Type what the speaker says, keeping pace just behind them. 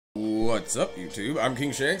What's up, YouTube? I'm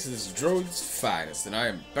King Shanks, and this is Droid's Finest, and I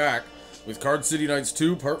am back with Card City Nights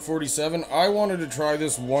 2, Part 47. I wanted to try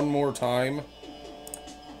this one more time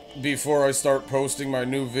before I start posting my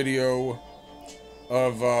new video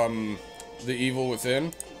of, The Evil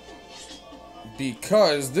Within.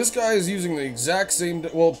 Because this guy is using the exact same,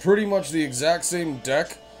 well, pretty much the exact same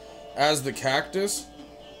deck as the Cactus.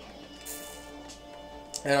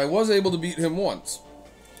 And I was able to beat him once.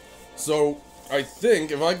 So, I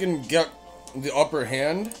think if I can get the upper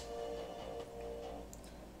hand,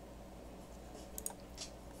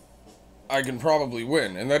 I can probably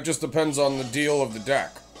win. And that just depends on the deal of the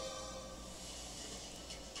deck.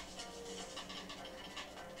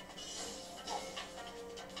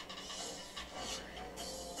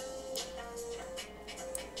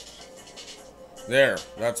 There,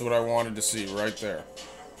 that's what I wanted to see right there.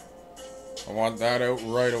 I want that out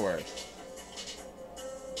right away.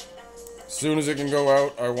 As soon as it can go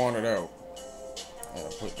out, I want it out.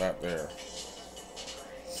 I'll put that there.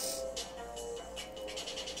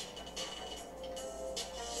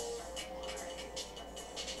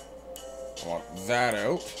 I want that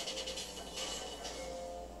out.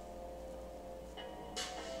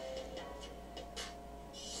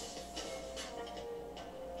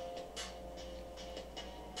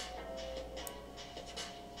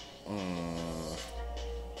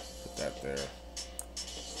 Put that there.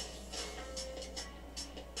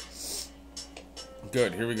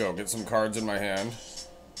 Good, here we go. Get some cards in my hand.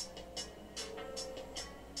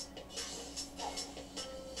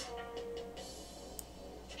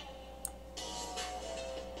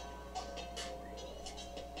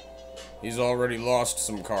 He's already lost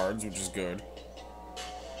some cards, which is good.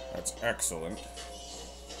 That's excellent.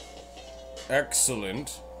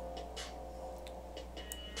 Excellent.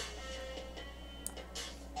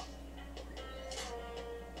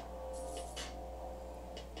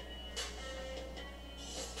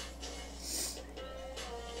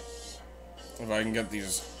 If I can get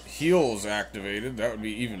these heals activated, that would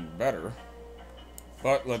be even better.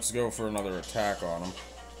 But let's go for another attack on him.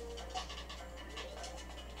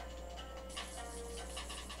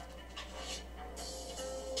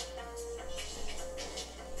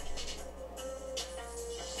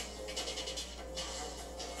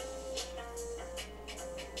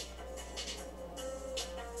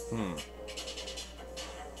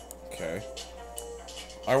 Okay.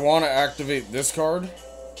 I want to activate this card.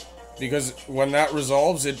 Because when that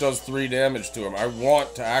resolves, it does 3 damage to him. I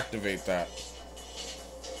want to activate that.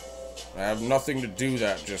 I have nothing to do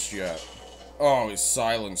that just yet. Oh, he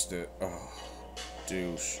silenced it. Oh,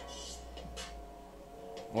 douche.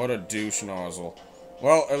 What a douche nozzle.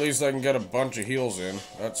 Well, at least I can get a bunch of heals in.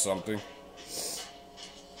 That's something.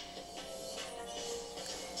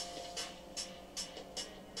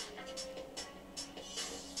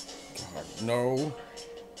 God, no.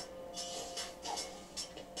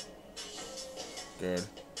 Good.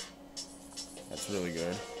 That's really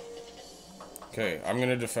good. Okay, I'm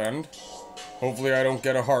gonna defend. Hopefully I don't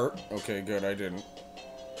get a heart. Okay, good, I didn't.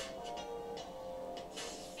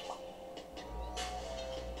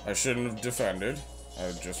 I shouldn't have defended.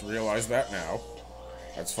 I just realized that now.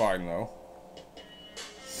 That's fine, though.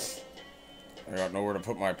 I got nowhere to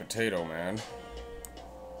put my potato, man.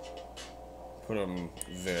 Put him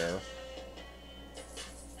there.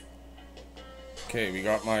 Okay, we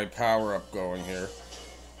got my power-up going here.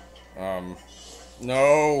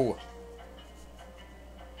 No!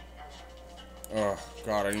 Oh,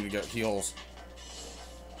 God, I need to get heals.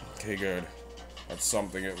 Okay, good. That's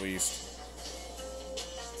something, at least.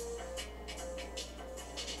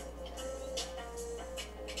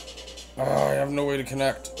 Oh, I have no way to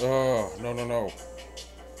connect. Oh, no, no, no.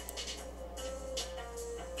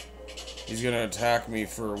 He's gonna attack me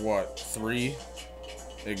for, what, 3?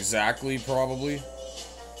 Exactly, probably.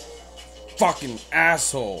 Fucking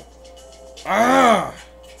asshole. Ah!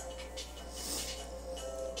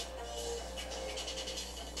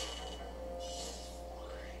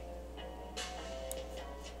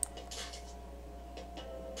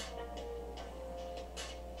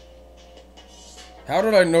 How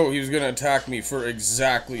did I know he was gonna attack me for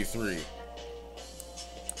exactly 3?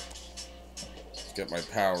 Let's get my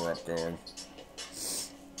power up going.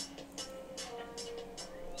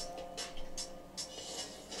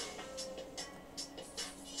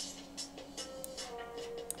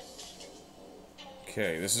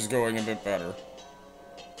 Okay, this is going a bit better.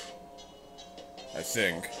 I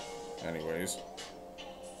think. Anyways.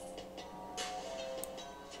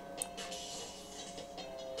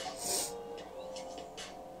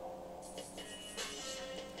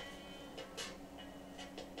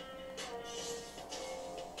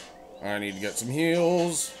 I need to get some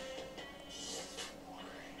heals.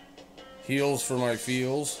 Heals for my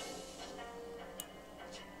feels.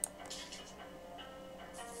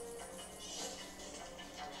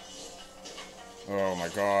 Oh my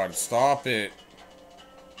god, stop it.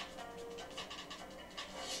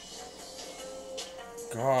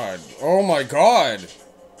 God. Oh my god.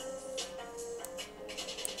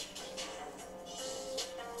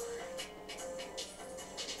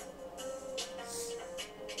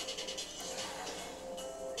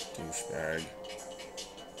 Douchebag.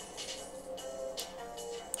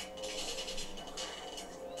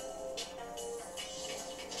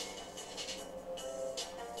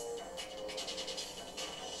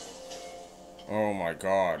 Oh my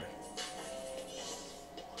god.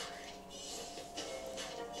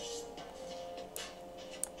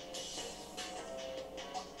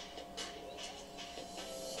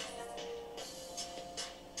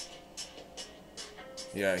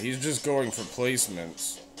 Yeah, he's just going for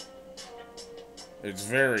placements. It's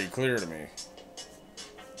very clear to me.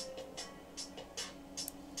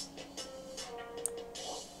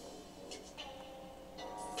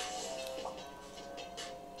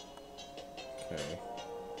 Okay.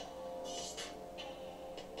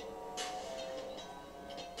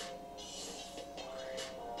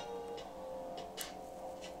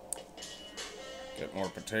 Get more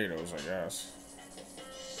potatoes, I guess.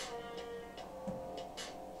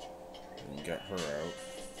 And get her out.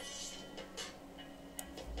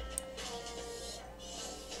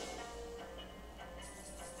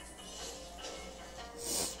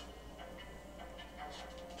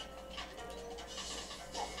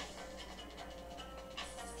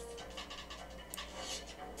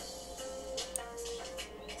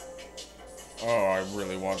 Oh, I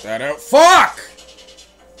really want that out. Fuck!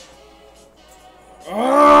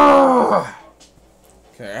 Ugh!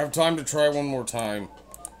 Okay, I have time to try one more time.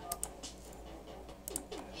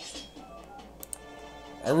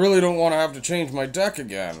 I really don't want to have to change my deck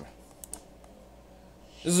again.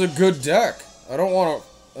 This is a good deck. I don't want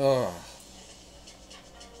to... Ugh.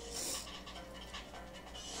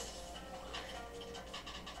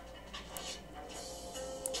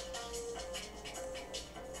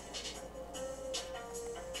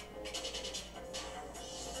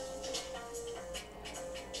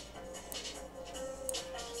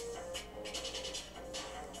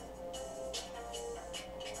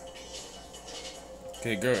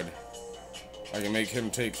 Okay, good. I can make him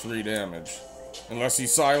take 3 damage. Unless he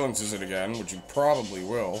silences it again, which he probably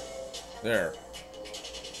will. There.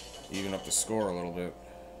 Even up the score a little bit.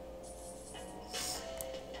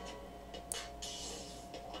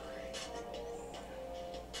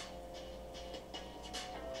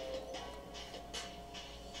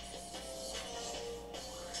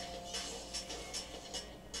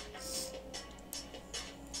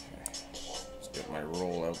 My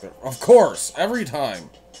roll out there. Of course! Every time!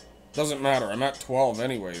 Doesn't matter. I'm at 12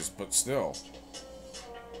 anyways, but still.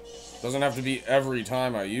 Doesn't have to be every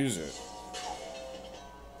time I use it.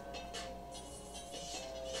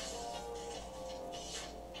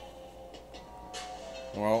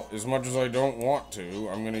 Well, as much as I don't want to,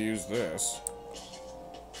 I'm gonna use this.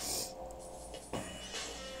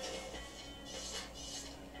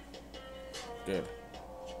 Good.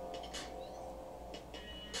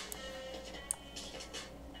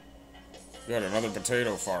 Got another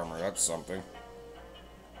potato farmer, that's something.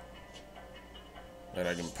 That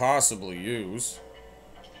I can possibly use.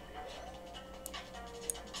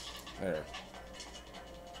 There.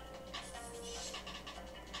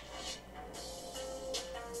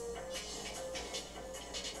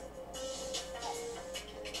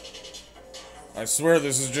 I swear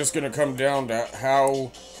this is just gonna come down to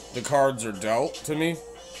how the cards are dealt to me.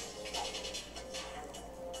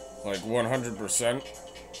 Like 100%.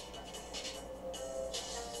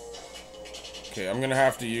 Okay, I'm gonna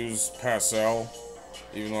have to use Pastel,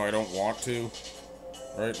 even though I don't want to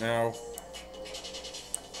right now.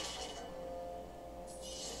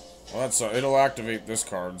 Well, that's it'll activate this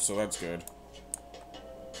card, so that's good.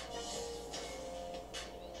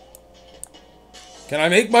 Can I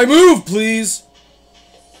make my move, please?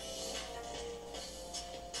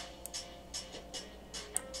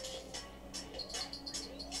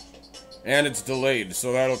 And it's delayed,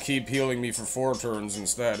 so that'll keep healing me for 4 turns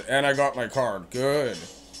instead. And I got my card. Good.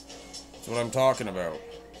 That's what I'm talking about.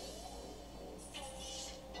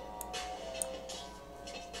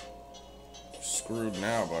 Screwed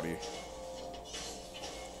now, buddy.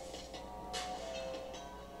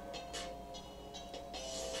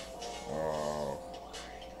 Oh.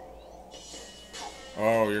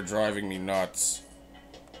 Oh, you're driving me nuts.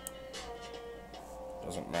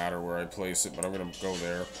 Doesn't matter where I place it, but I'm gonna go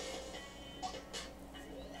there.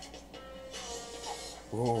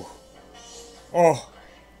 Oh. Oh.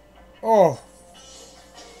 Oh.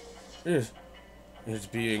 It's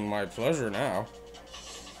being my pleasure now.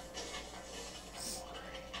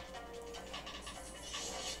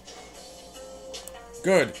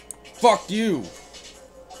 Good. Fuck you.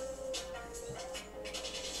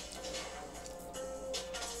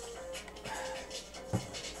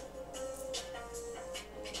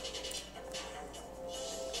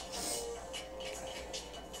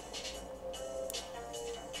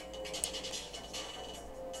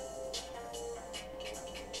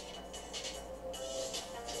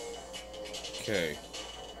 Okay.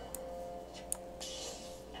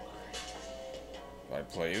 If I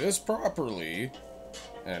play this properly,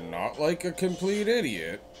 and not like a complete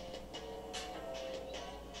idiot,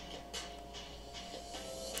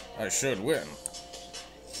 I should win.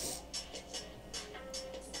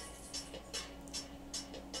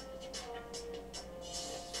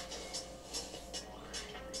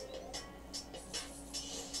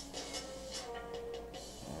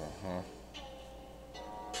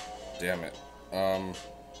 Damn it. I'm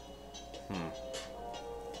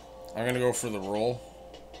gonna go for the roll.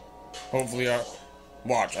 Hopefully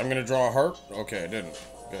Watch, I'm gonna draw a heart. Okay, I didn't.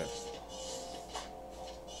 Good.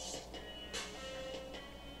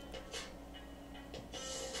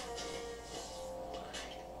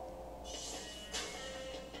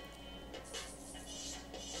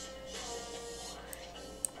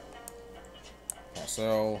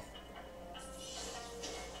 Marcel.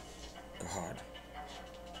 God.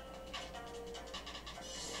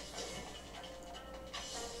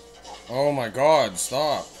 Oh my God,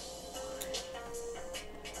 stop.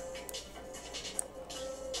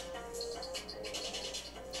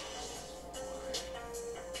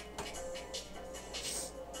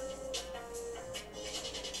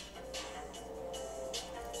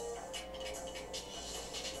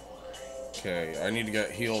 Okay, I need to get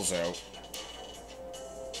heals out.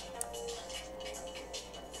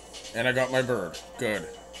 And I got my bird. Good.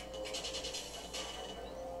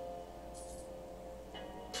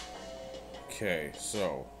 Okay,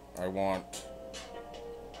 so I want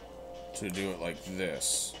to do it like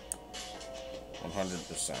this.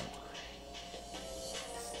 100%.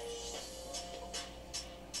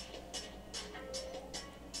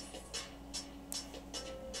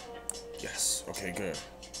 Yes, okay, good.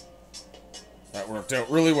 That worked out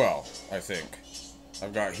really well, I think.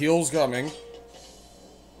 I've got heals coming.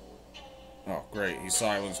 Oh, great, he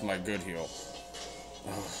silenced my good heal.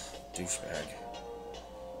 Ugh, douchebag.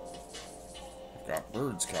 I've got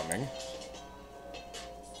birds coming.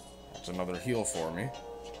 That's another heal for me.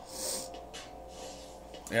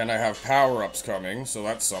 And I have power-ups coming, so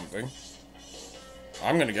that's something.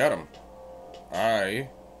 I'm gonna get them. I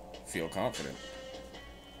feel confident.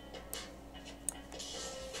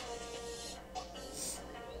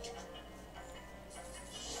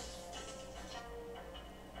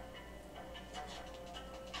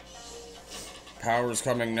 Power's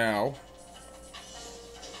coming now.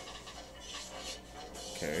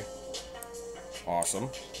 Okay. Awesome.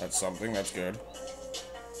 That's something. That's good.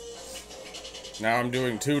 Now I'm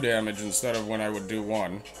doing 2 damage instead of when I would do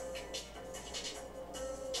 1.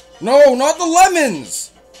 No, not the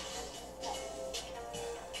lemons!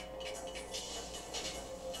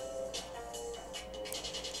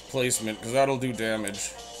 Placement, because that'll do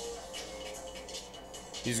damage.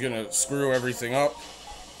 He's gonna screw everything up.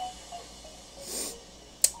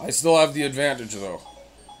 I still have the advantage, though.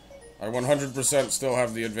 I 100% still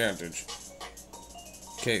have the advantage.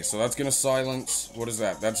 Okay, so that's gonna silence... What is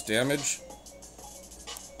that? That's damage?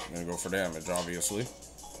 I'm gonna go for damage, obviously.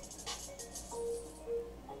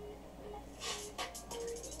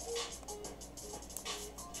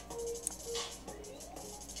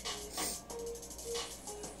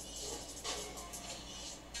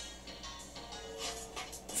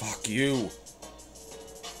 Fuck you.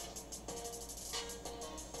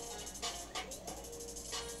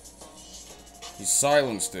 He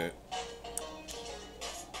silenced it.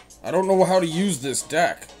 I don't know how to use this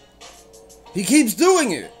deck. He keeps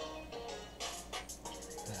doing it!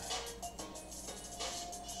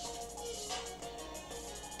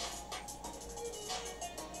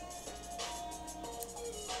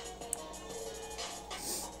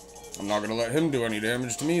 I'm not gonna let him do any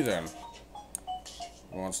damage to me then.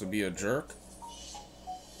 He wants to be a jerk.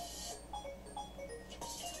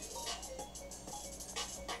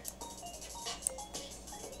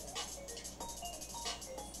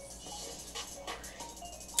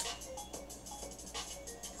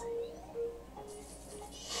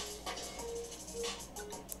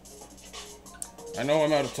 I know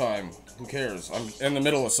I'm out of time. Who cares? I'm in the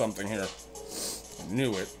middle of something here. I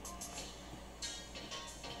knew it.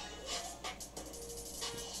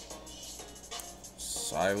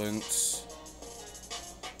 Silence.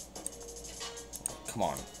 Come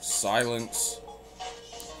on. Silence.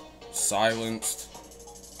 Silenced.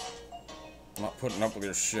 I'm not putting up with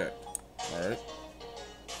your shit. Alright.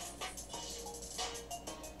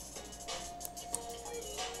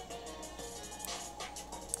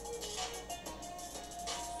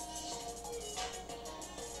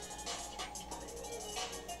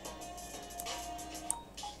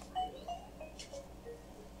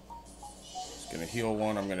 He's gonna heal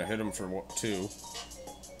one. I'm gonna hit him for what, 2.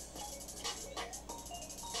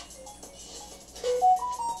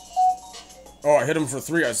 Oh, I hit him for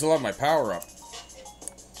 3. I still have my power up.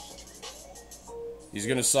 He's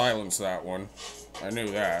gonna silence that one. I knew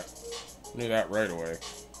that. Knew that right away.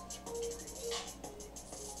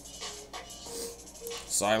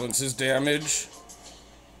 Silence his damage.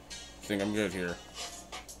 I think I'm good here.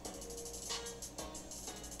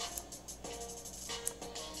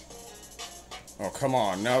 Oh, come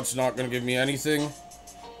on. Now it's not gonna give me anything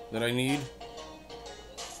that I need.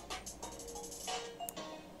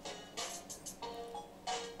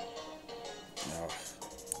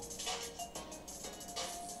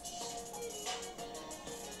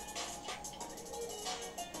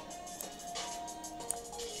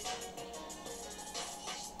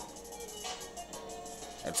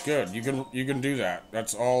 That's good. You can do that.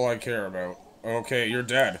 That's all I care about. Okay, you're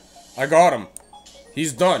dead. I got him.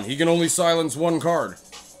 He's done. He can only silence 1 card.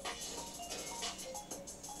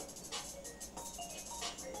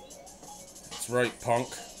 That's right, punk.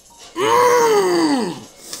 Woo!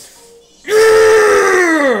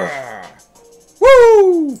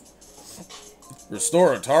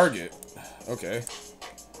 Restore a target. Okay.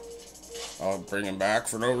 I'll bring him back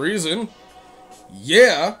for no reason.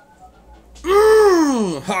 Yeah.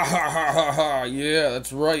 Ha ha ha ha ha. Yeah,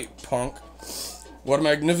 that's right, punk. What a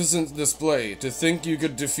magnificent display. To think you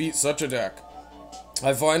could defeat such a deck.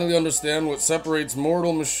 I finally understand what separates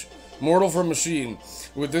mortal from machine.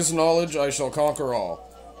 With this knowledge, I shall conquer all.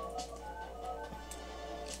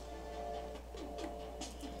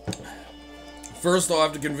 First, I'll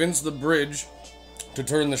have to convince the bridge to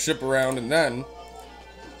turn the ship around, and then,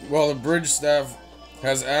 while the bridge staff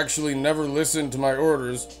has actually never listened to my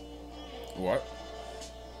orders, what?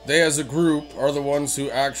 They as a group are the ones who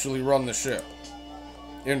actually run the ship.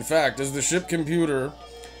 In fact, as the ship computer,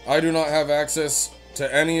 I do not have access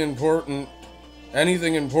to anything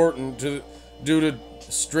important due to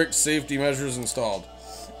strict safety measures installed.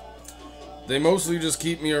 They mostly just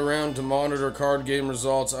keep me around to monitor card game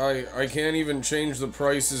results. I can't even change the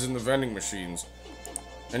prices in the vending machines.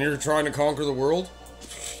 And you're trying to conquer the world?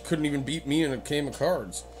 Couldn't even beat me in a game of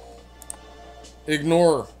cards.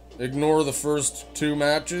 Ignore the first 2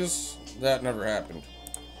 matches. That never happened.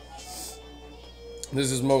 This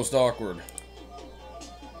is most awkward.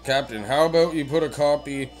 Captain, how about you put a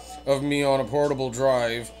copy of me on a portable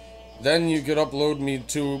drive, then you could upload me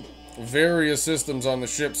to various systems on the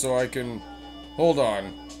ship so I can... Hold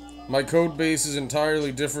on. My code base is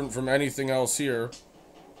entirely different from anything else here.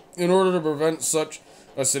 In order to prevent such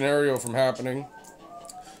a scenario from happening,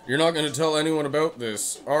 you're not going to tell anyone about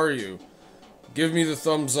this, are you? Give me the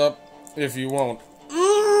thumbs up if you won't.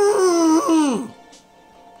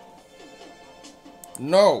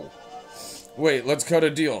 No. Wait, let's cut a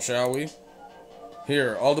deal, shall we?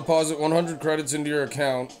 Here, I'll deposit 100 credits into your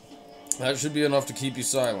account. That should be enough to keep you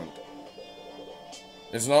silent.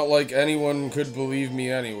 It's not like anyone could believe me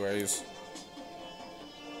anyways.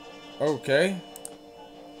 Okay.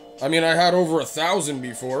 I mean, I had over 1,000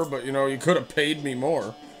 before, but, you know, you could have paid me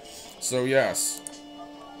more. So, yes.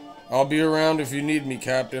 I'll be around if you need me,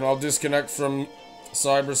 Captain. I'll disconnect from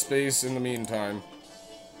cyberspace in the meantime.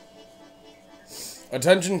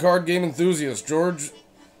 Attention card game enthusiasts. George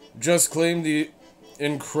just claimed the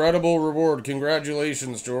incredible reward.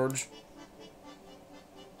 Congratulations, George.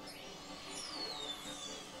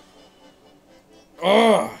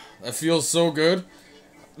 Ugh, that feels so good.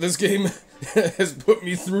 This game has put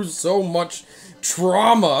me through so much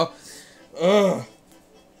trauma. Ugh.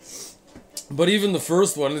 But even the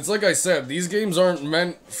first one, it's like I said, these games aren't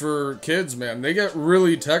meant for kids, man. They get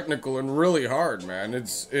really technical and really hard, man.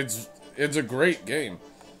 It's a great game.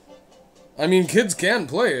 I mean, kids can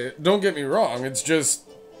play it, don't get me wrong. It's just,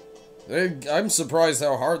 I'm surprised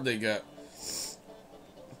how hard they get.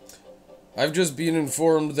 I've just been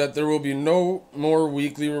informed that there will be no more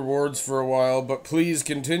weekly rewards for a while, but please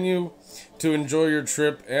continue to enjoy your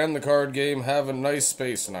trip and the card game. Have a nice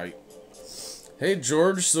space night. Hey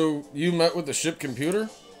George, so you met with the ship computer?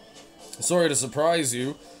 Sorry to surprise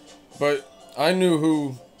you, but I knew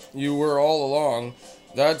who you were all along.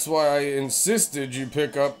 That's why I insisted you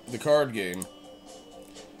pick up the card game.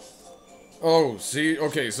 Oh, see?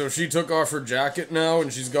 Okay, so she took off her jacket now,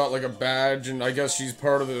 and she's got, like, a badge, and I guess she's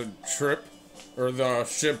part of the trip, or the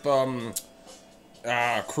ship,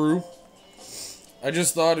 crew. I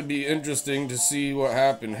just thought it'd be interesting to see what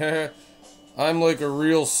happened. Heh. I'm like a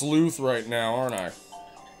real sleuth right now, aren't I?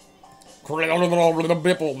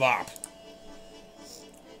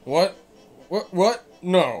 What? What?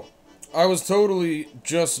 No. I was totally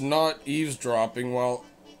just not eavesdropping while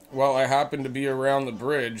I happened to be around the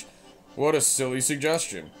bridge. What a silly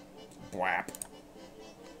suggestion. Bwap.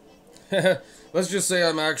 Let's just say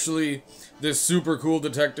I'm actually this super cool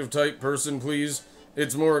detective type person, please.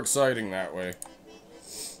 It's more exciting that way.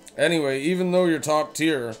 Anyway, even though you're top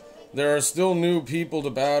tier, there are still new people to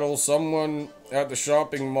battle. Someone at the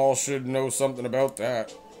shopping mall should know something about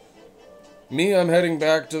that. Me, I'm heading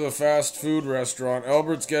back to the fast food restaurant.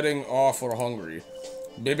 Albert's getting awful hungry.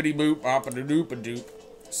 Bibbidi boop, oppa doop a doop.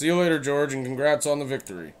 See you later, George, and congrats on the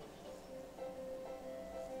victory.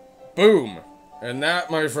 Boom! And that,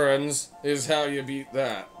 my friends, is how you beat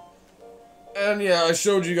that. And yeah, I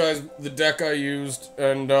showed you guys the deck I used,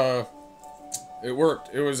 and it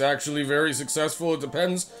worked. It was actually very successful. It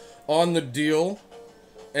depends on the deal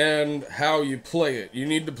and how you play it. You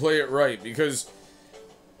need to play it right, because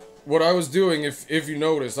what I was doing, if you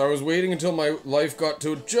noticed, I was waiting until my life got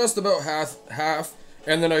to just about half,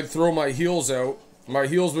 and then I'd throw my heals out. My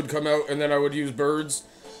heals would come out, and then I would use birds,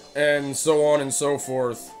 and so on and so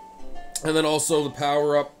forth. And then also the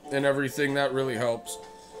power-up and everything, that really helps.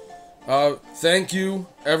 Thank you,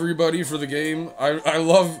 everybody, for the game. I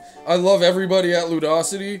love everybody at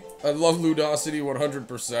Ludosity. I love Ludosity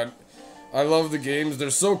 100%. I love the games.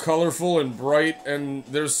 They're so colorful and bright, and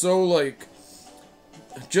they're so, like,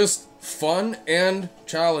 just fun and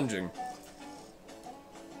challenging.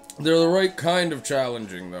 They're the right kind of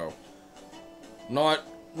challenging, though. Not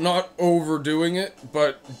overdoing it,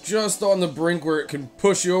 but just on the brink where it can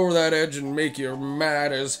push you over that edge and make you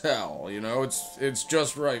mad as hell, you know? It's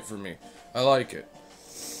just right for me. I like it.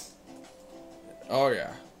 Oh,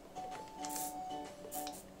 yeah.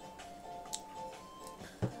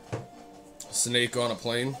 Snake on a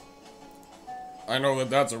plane. I know that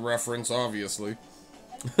that's a reference, obviously.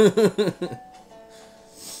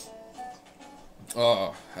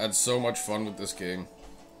 Oh, had so much fun with this game.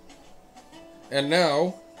 And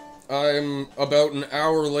now, I'm about an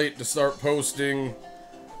hour late to start posting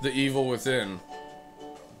The Evil Within.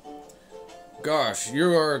 Gosh,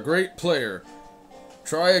 you are a great player.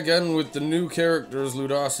 Try again with the new characters,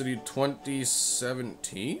 Ludosity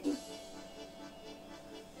 2017?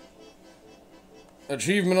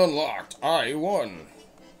 Achievement unlocked. I won.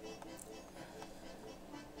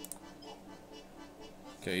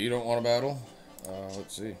 Okay, you don't want to battle?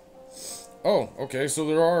 Let's see. Oh, okay, so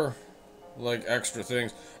there are, like, extra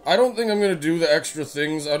things. I don't think I'm going to do the extra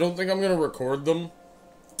things. I don't think I'm going to record them.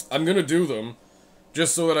 I'm going to do them,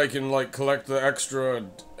 just so that I can, like, collect the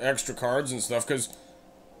extra cards and stuff, because...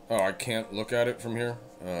 Oh, I can't look at it from here?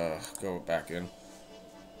 Go back in.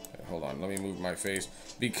 Okay, hold on, let me move my face.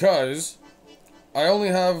 Because I only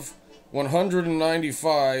have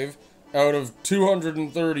 195 out of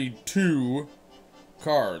 232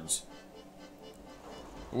 cards.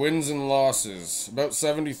 Wins and losses, about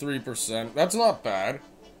 73%. That's not bad.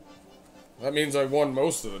 That means I won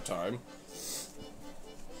most of the time.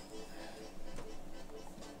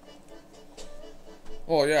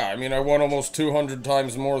 Well, yeah, I mean, I won almost 200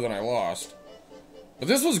 times more than I lost. But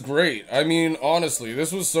this was great. I mean, honestly,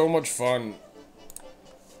 this was so much fun.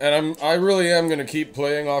 And I really am going to keep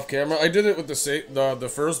playing off camera. I did it with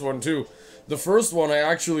the first one, too. The first one, I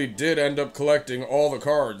actually did end up collecting all the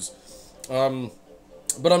cards.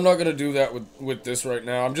 But I'm not going to do that with this right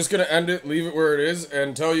now. I'm just going to end it, leave it where it is,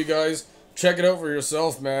 and tell you guys, check it out for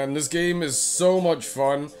yourself, man. This game is so much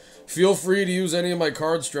fun. Feel free to use any of my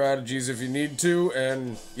card strategies if you need to,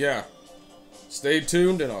 and yeah. Stay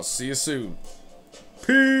tuned, and I'll see you soon.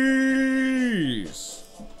 Peace!